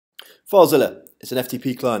Filezilla, it's an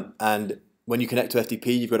FTP client, and when you connect to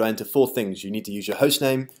FTP, you've got to enter 4 things. You need to use your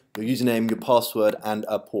hostname, your username, your password, and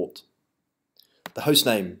a port. The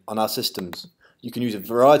hostname on our systems, you can use a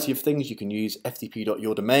variety of things. You can use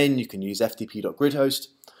ftp.yourdomain, you can use ftp.gridhost.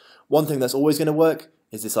 One thing that's always going to work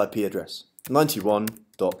is this IP address,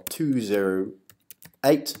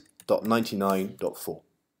 91.208.99.4.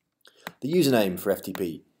 The username for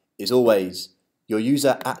FTP is always your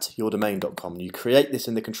user at yourdomain.com. You create this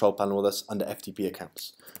in the control panel with us under FTP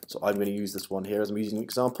accounts. So I'm going to use this one here as I'm using an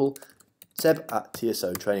example,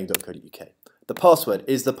 seb@tsotraining.co.uk. The password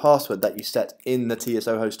is the password that you set in the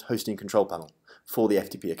Tsohost hosting control panel for the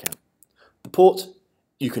FTP account. The port,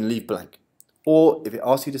 you can leave blank. Or if it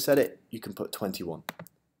asks you to set it, you can put 21.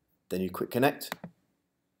 Then you click connect,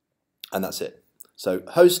 and that's it. So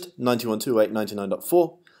host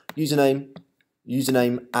 91.208.99.4, username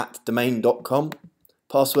at domain.com,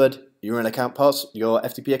 password, your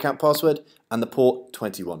FTP account password, and the port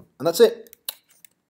 21. And that's it.